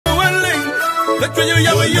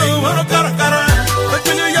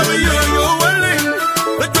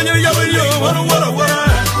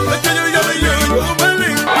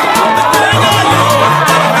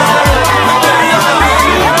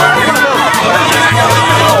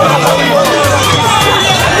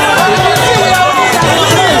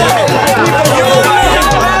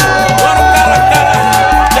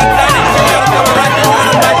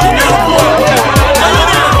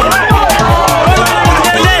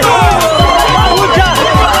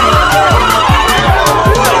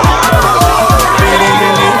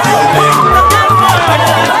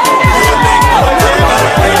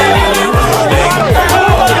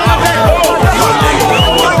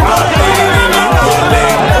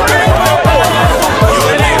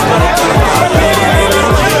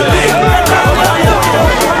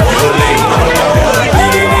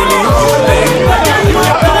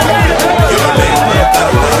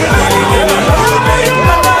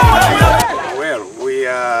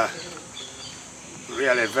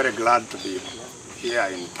Very glad to be here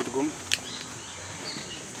in Kitgum.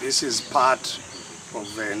 This is part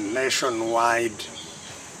of a nationwide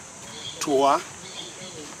tour.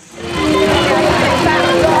 We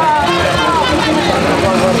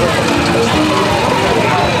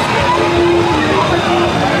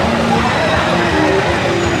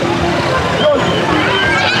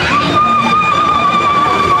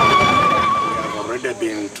have already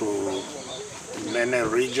been to many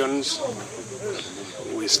regions.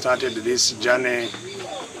 We started this journey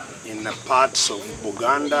in parts of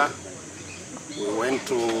Buganda. We went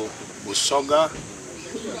to Busoga,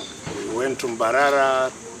 we went to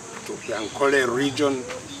Mbarara, to Piankole region,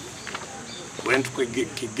 went to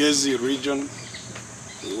Kigezi region,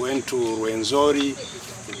 we went to Rwenzori,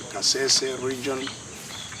 Kasese region.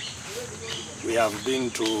 We have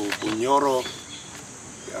been to Bunyoro,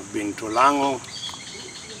 we have been to Lango,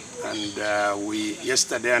 and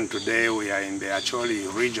yesterday and today we are in the Acholi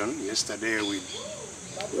region. Yesterday we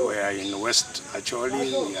were in West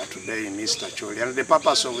Acholi, we are today in East Acholi. And the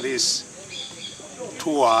purpose of this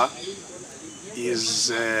tour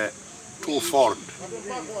is twofold.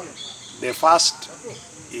 The first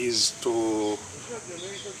is to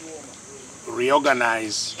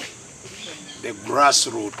reorganize the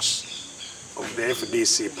grassroots of the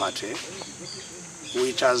FDC party,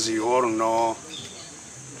 which, as you all know,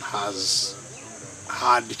 has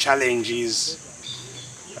had challenges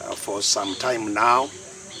for some time now,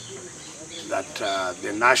 that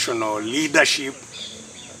the national leadership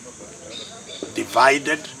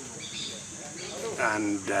divided,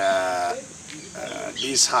 and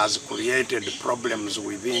this has created problems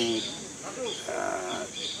within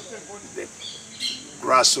the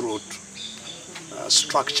grassroots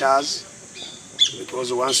structures,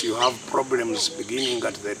 because once you have problems beginning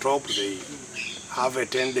at the top, they have a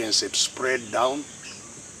tendency to spread down.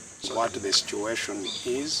 So what the situation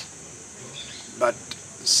is. But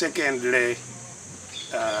secondly,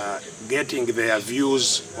 getting their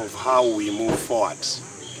views of how we move forward.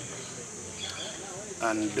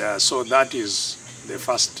 And so that is the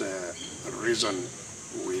first reason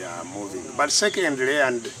we are moving. But secondly,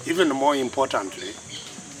 and even more importantly,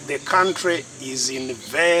 the country is in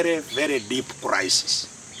very, very deep crisis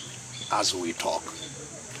as we talk.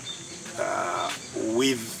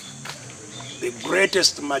 With the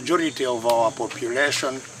greatest majority of our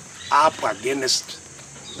population up against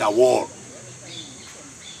the wall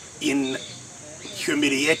in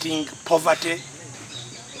humiliating poverty,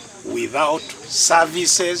 without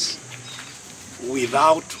services,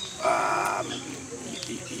 without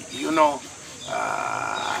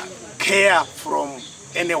care from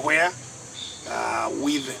anywhere,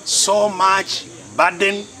 with so much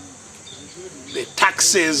burden. The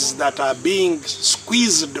taxes that are being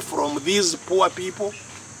squeezed from these poor people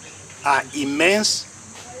are immense.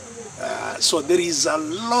 So there is a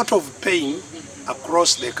lot of pain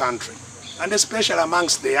across the country, and especially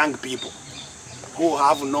amongst the young people who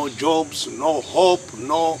have no jobs, no hope,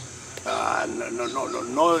 no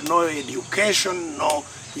education,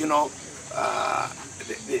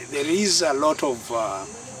 there is a lot of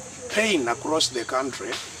pain across the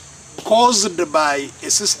country, caused by a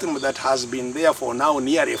system that has been there for now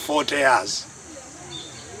nearly 40 years.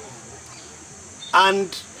 And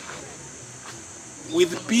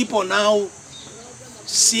with people now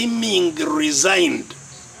seeming resigned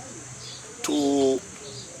to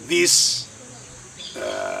this,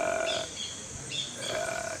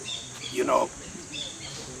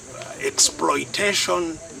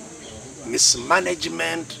 exploitation,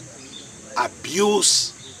 mismanagement,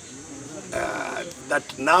 abuse,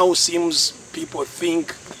 that now seems people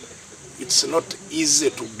think it's not easy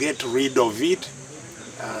to get rid of it.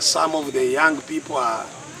 Some of the young people are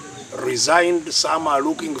resigned, some are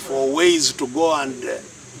looking for ways to go and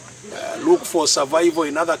look for survival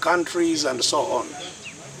in other countries and so on.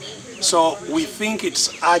 So we think it's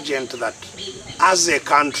urgent that as a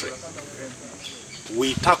country,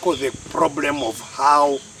 we tackle the problem of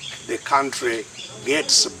how the country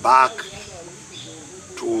gets back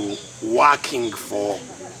to working for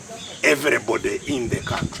everybody in the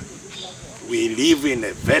country. We live in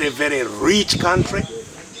a very, very rich country,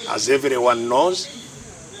 as everyone knows.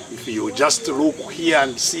 If you just look here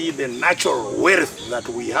and see the natural wealth that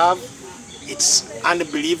we have, it's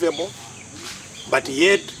unbelievable. But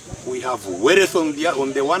yet, we have wealth on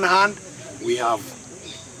the one hand, we have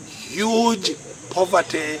huge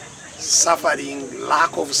poverty, suffering,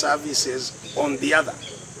 lack of services on the other.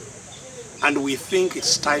 And we think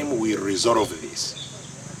it's time we resolve this.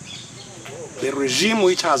 The regime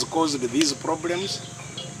which has caused these problems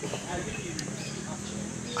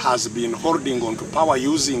has been holding on to power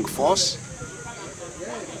using force,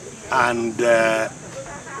 and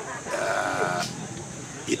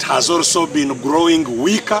it has also been growing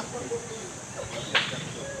weaker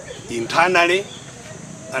internally,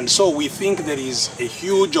 and so we think there is a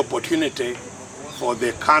huge opportunity for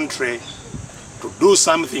the country to do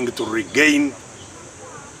something to regain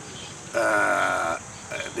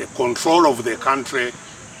the control of the country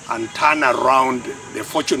and turn around the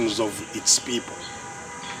fortunes of its people.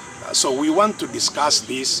 So we want to discuss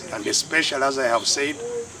this, and especially, as I have said,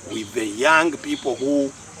 with the young people who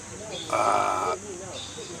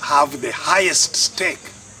have the highest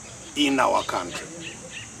stake in our country.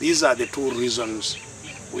 These are the two reasons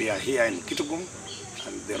we are here in Kitgum,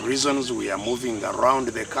 and the reasons we are moving around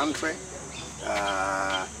the country.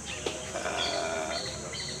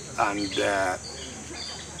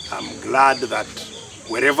 I'm glad that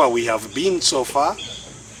wherever we have been so far,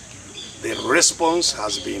 the response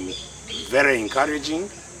has been very encouraging.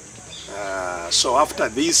 So after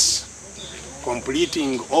this,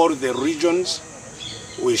 completing all the regions,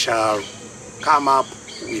 we shall come up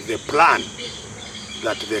with a plan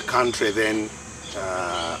that the country then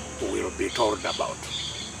will be told about.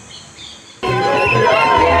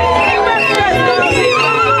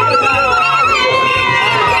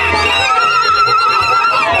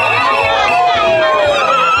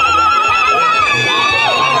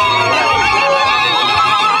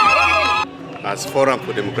 As Forum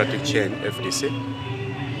for Democratic Change, FDC,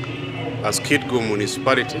 as Kitgum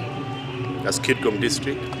Municipality, as Kitgum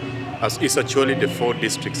District, as Isacholi, the 4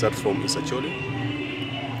 districts that form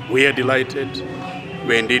Isacholi, we are delighted,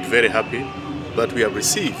 we are indeed very happy that we have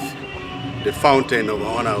received the fountain of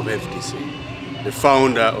honor of FDC, the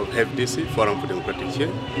founder of FDC, Forum for Democratic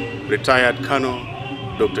Change, retired Colonel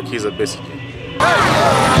Dr. Besigye.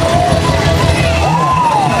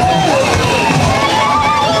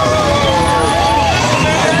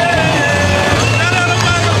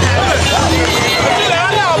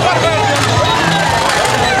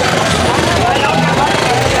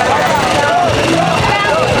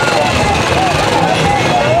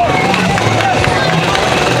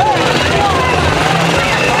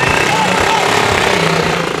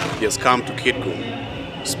 He has come to Kitgum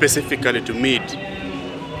specifically to meet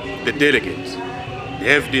the delegates, the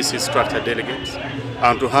FDC structured delegates,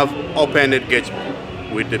 and to have open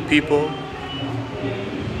engagement with the people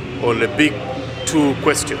on the big 2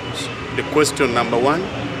 questions. The question number 1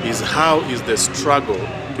 is, how is the struggle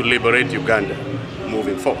to liberate Uganda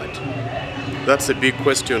moving forward? That's a big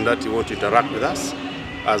question that you want to interact with us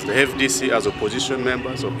as the FDC, as opposition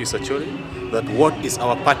members of Isacholi, that what is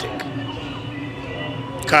our partake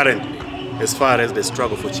currently as far as the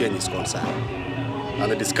struggle for change is concerned. And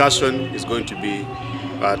the discussion is going to be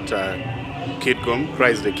at Kitgum,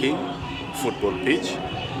 Christ the King, football pitch.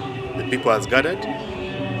 The people has gathered.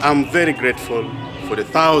 I'm very grateful for the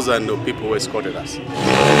thousands of people who escorted us.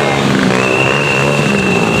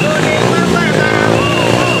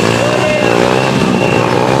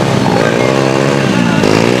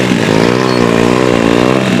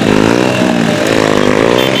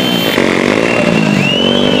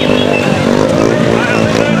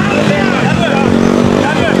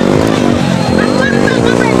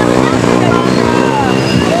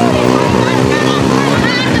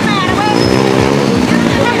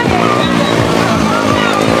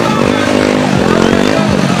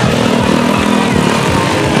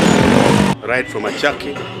 Right from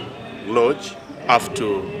Achaki Lodge up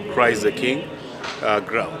to Christ the King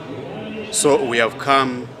ground. So we have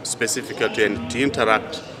come specifically to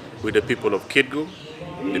interact with the people of Kitgum,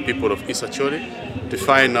 the people of Isacholi, to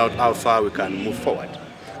find out how far we can move forward.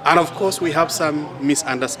 And of course we have some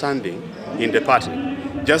misunderstanding in the party.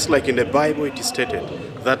 Just like in the Bible it is stated,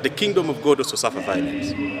 that the kingdom of God also suffer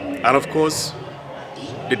violence. And of course,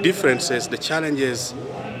 the differences, the challenges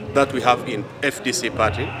that we have in FDC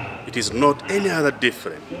party, it is not any other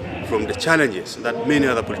different from the challenges that many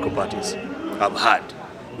other political parties have had.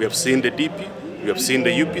 We have seen the DP, we have seen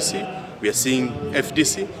the UPC, we are seeing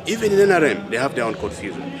FDC, even in NRM, they have their own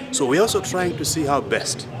confusion. So we're also trying to see how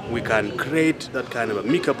best we can create that kind of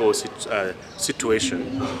amicable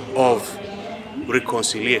situation of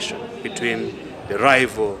reconciliation between the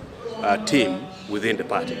rival team within the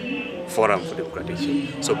party, Forum for Democratic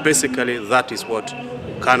Change. So basically, that is what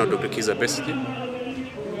Colonel Dr. Kizza Besigye,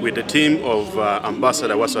 with the team of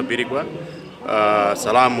Ambassador Waswa Birigwa,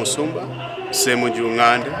 Salam Musumba, Semunju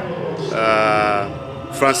Nganda,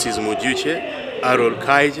 Francis Mujuche, Arol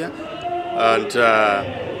Kaija, and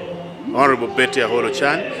Honorable Betty Aholo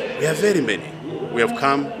Chan. We are very many. We have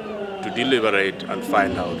come to deliberate and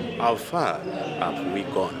find out how far have we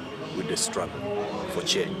gone with the struggle for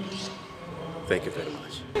change. Thank you very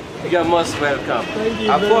much. You're most welcome. Thank you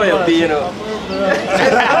welcome.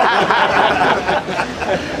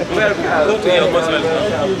 You're most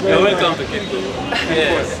welcome. You're welcome to Kitgum.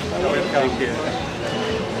 Yes. Welcome. Thank you.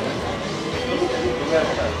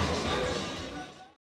 Welcome.